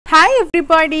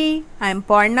everybody, I am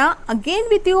Parna again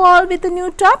with you all with a new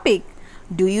topic.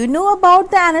 Do you know about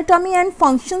the anatomy and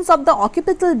functions of the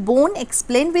occipital bone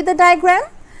explained with the diagram?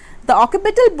 The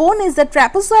occipital bone is a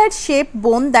trapezoid shaped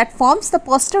bone that forms the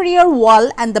posterior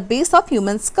wall and the base of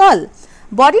human skull.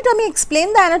 Bodytomy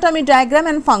explains the anatomy diagram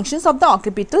and functions of the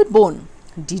occipital bone.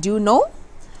 Did you know?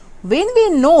 When we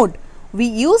node, we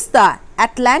use the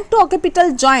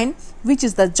atlanto-occipital joint, which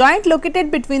is the joint located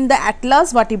between the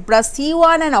atlas vertebra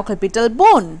C1 and occipital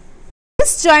bone.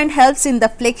 This joint helps in the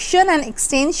flexion and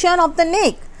extension of the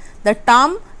neck. The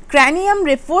term cranium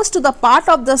refers to the part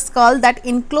of the skull that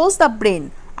encloses the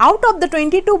brain. Out of the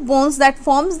 22 bones that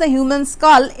forms the human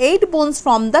skull, 8 bones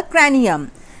form the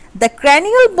cranium. The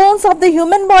cranial bones of the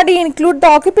human body include the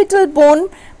occipital bone,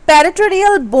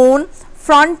 parietal bone,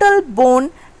 frontal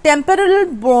bone, temporal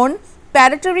bone,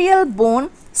 parietal bone,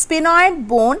 sphenoid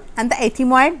bone and the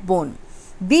ethmoid bone.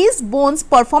 These bones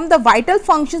perform the vital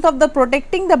functions of the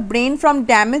protecting the brain from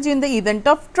damage in the event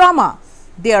of trauma.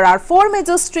 There are 4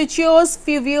 major structures,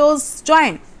 fibers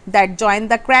joint that join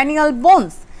the cranial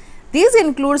bones. These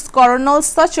includes coronal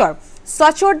suture,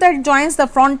 suture that joins the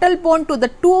frontal bone to the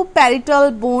 2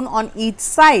 parietal bone on each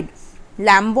side.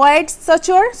 Lambdoid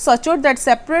suture, suture that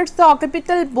separates the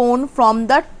occipital bone from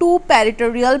the 2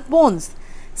 parietal bones.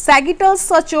 Sagittal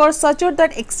suture, suture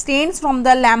that extends from the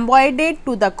lambdoid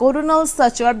to the coronal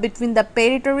suture between the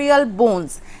parietal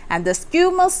bones, and the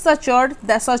squamous suture,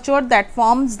 the suture that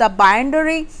forms the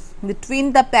boundary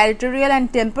between the parietal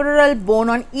and temporal bone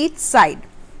on each side.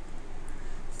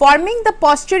 Forming the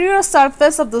posterior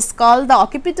surface of the skull, the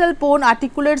occipital bone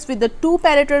articulates with the 2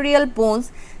 parietal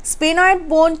bones, sphenoid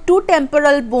bone, 2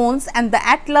 temporal bones and the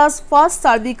atlas first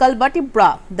cervical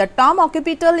vertebra. The term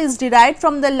occipital is derived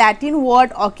from the Latin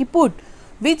word occiput,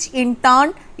 which in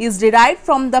turn is derived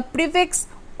from the prefix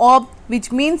ob,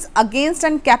 which means against,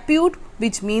 and caput,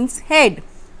 which means head.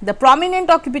 The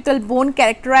prominent occipital bone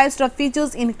characterized of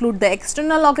features include the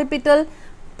external occipital,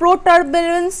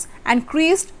 protuberance and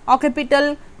creased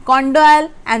occipital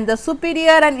condyle and the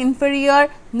superior and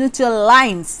inferior nuchal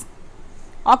lines.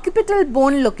 Occipital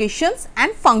bone locations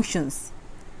and functions.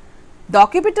 The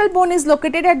occipital bone is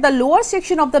located at the lower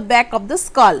section of the back of the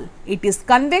skull. It is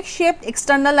convex shaped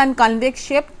external and convex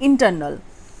shaped internal.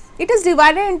 It is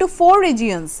divided into 4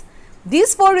 regions.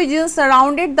 These 4 regions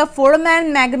surrounded the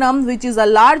foramen magnum, which is a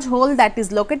large hole that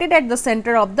is located at the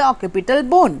center of the occipital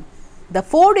bone. The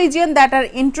 4 regions that are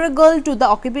integral to the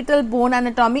occipital bone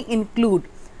anatomy include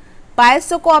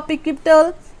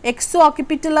piezo-occipital,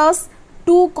 exo-occipitalus,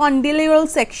 2 condylar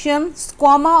section,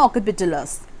 squama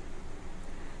occipitalis.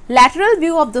 Lateral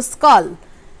view of the skull.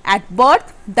 At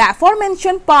birth, the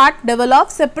aforementioned part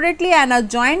develops separately and are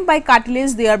joined by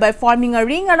cartilage, thereby forming a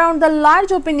ring around the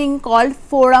large opening called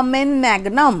foramen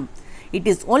magnum. It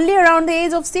is only around the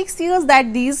age of 6 years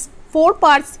that these 4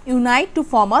 parts unite to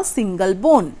form a single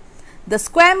bone. The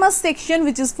squamous section,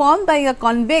 which is formed by a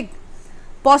convex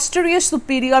posterior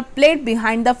superior plate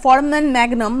behind the foramen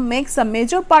magnum, makes a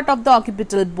major part of the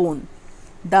occipital bone.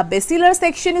 The basilar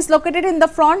section is located in the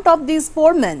front of these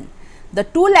foramen. The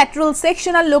 2 lateral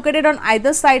sections are located on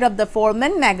either side of the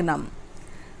foramen magnum.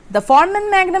 The foramen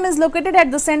magnum is located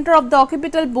at the center of the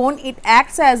occipital bone. It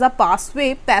acts as a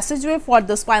passageway for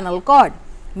the spinal cord.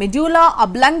 Medulla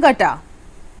oblongata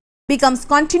becomes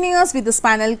continuous with the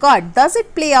spinal cord. Thus,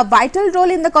 it plays a vital role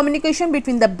in the communication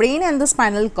between the brain and the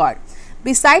spinal cord.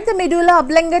 Beside the medulla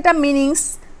oblongata, meaning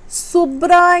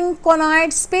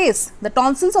subarachnoid space, the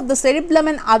tonsils of the cerebellum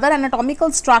and other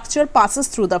anatomical structure passes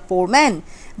through the foramen.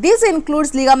 This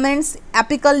includes ligaments,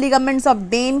 apical ligaments of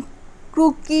Dane,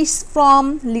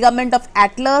 cruciform ligament of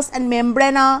atlas and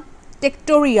membrana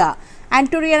tectoria,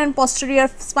 anterior and posterior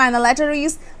spinal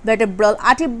arteries, vertebral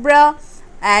vertebra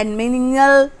and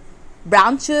meningeal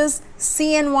branches,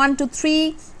 CN1 to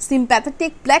 3,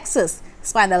 sympathetic plexus,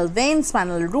 spinal vein,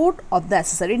 spinal root of the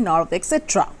accessory nerve,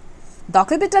 etc. The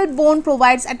occipital bone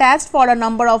provides attached for a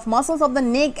number of muscles of the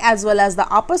neck as well as the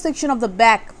upper section of the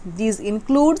back. These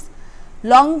includes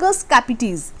longus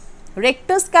capitis,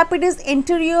 rectus capitis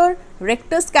anterior,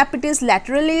 rectus capitis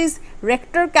lateralis,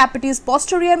 rectus capitis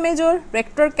posterior major,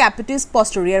 rectus capitis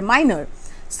posterior minor,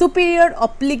 superior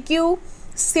oblique,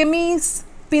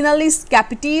 semispinalis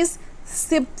capitis,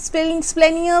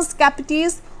 splenius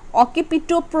capitis,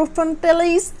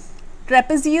 occipitoprofrontalis,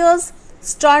 trapezius,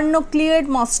 sternocleidomastoid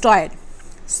mastoid.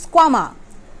 Squama.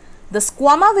 The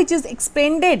squama, which is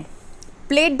expanded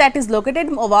plate that is located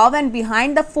above and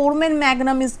behind the foramen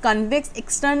magnum, is convex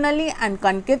externally and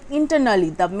concave internally.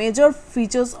 The major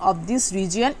features of this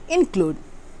region include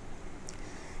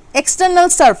external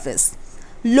surface.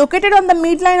 Located on the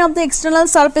midline of the external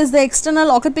surface, the external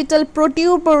occipital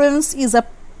protuberance is a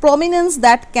prominence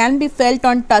that can be felt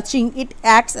on touching. It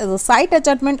acts as a side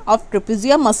attachment of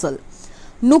trapezius muscle.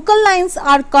 Nuchal lines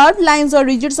are curved lines or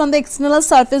ridges on the external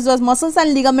surface where muscles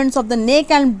and ligaments of the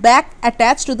neck and back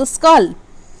attach to the skull.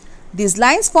 These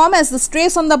lines form as the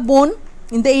stress on the bone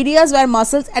in the areas where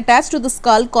muscles attach to the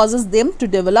skull causes them to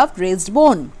develop raised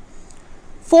bone.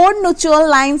 4 nuchal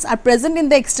lines are present in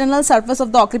the external surface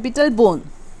of the occipital bone.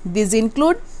 These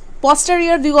include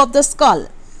posterior view of the skull.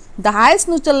 The highest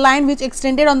nuchal line, which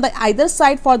extended on the either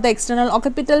side for the external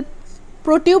occipital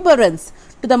protuberance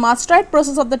to the mastoid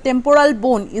process of the temporal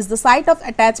bone, is the site of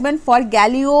attachment for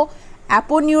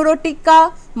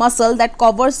gallio-aponeurotica muscle that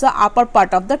covers the upper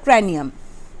part of the cranium.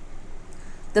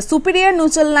 The superior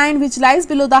nuchal line, which lies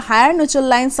below the higher nuchal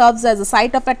line, serves as a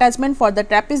site of attachment for the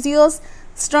trapezius,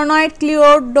 sternoid,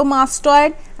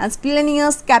 cleidocmastoid and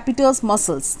splenius capitis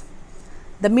muscles.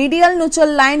 The medial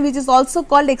nuchal line, which is also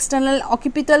called external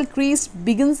occipital crease,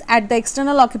 begins at the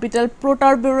external occipital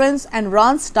protuberance and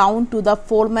runs down to the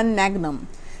foramen magnum.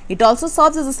 It also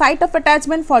serves as a site of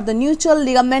attachment for the nuchal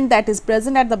ligament that is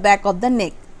present at the back of the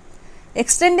neck.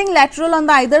 Extending lateral on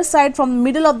the either side from the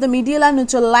middle of the medial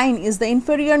nuchal line is the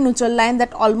inferior nuchal line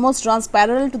that almost runs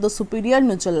parallel to the superior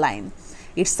nuchal line.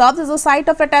 It serves as a site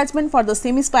of attachment for the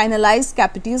semispinalized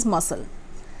capitis muscle.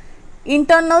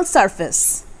 Internal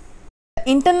surface. The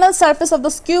internal surface of the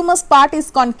squamous part is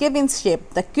concave in shape.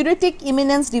 The curetic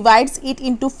eminence divides it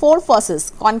into 4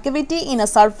 fosses. Concavity in a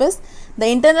surface. The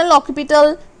internal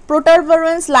occipital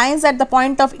protuberance lies at the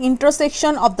point of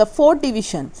intersection of the 4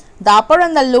 divisions. The upper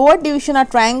and the lower division are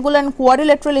triangular and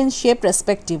quadrilateral in shape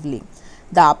respectively.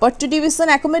 The upper 2 divisions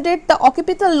accommodate the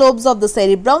occipital lobes of the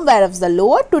cerebrum, whereas the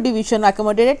lower 2 divisions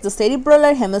accommodate the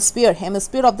cerebellar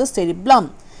hemisphere of the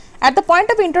cerebellum. At the point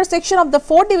of intersection of the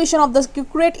 4 divisions of the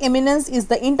cureate eminence is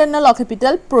the internal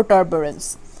occipital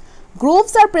protuberance.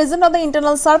 Grooves are present on the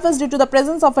internal surface due to the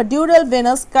presence of a dural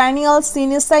venous cranial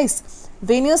sinus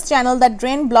venous channel that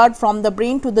drain blood from the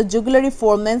brain to the jugulary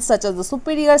foramen, such as the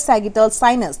superior sagittal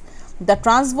sinus, the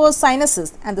transverse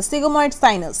sinuses and the sigmoid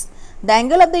sinus. The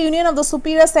angle of the union of the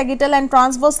superior sagittal and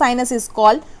transverse sinus is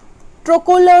called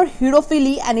trochlear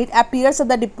hierophily, and it appears at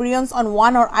the depressions on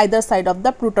one or either side of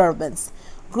the protuberance.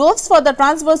 Grooves for the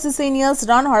transverse sinus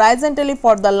run horizontally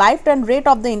for the lifetime rate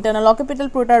of the internal occipital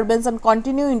protuberance and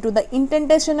continue into the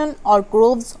indentation or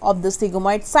grooves of the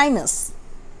sigmoid sinus.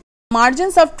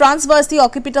 Margins of transverse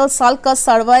occipital sulcus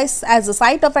serves as a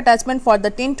site of attachment for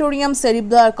the tentorium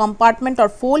cerebellar compartment or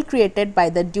fold created by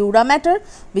the dura mater,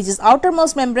 which is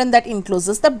outermost membrane that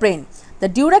encloses the brain. The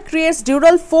dura creates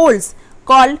dural folds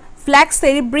called flux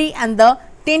cerebri and the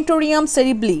tentorium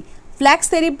cerebelli. Flux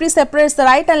cerebri separates the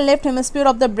right and left hemisphere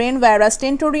of the brain, whereas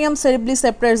tentorium cerebelli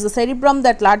separates the cerebrum,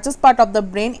 that largest part of the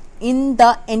brain, in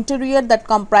the anterior that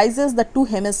comprises the 2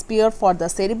 hemispheres for the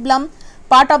cerebellum,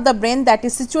 part of the brain that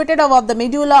is situated above the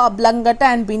medulla oblongata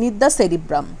and beneath the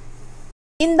cerebrum.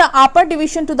 In the upper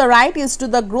division to the right is to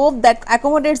the groove that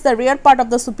accommodates the rear part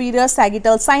of the superior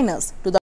sagittal sinus. To the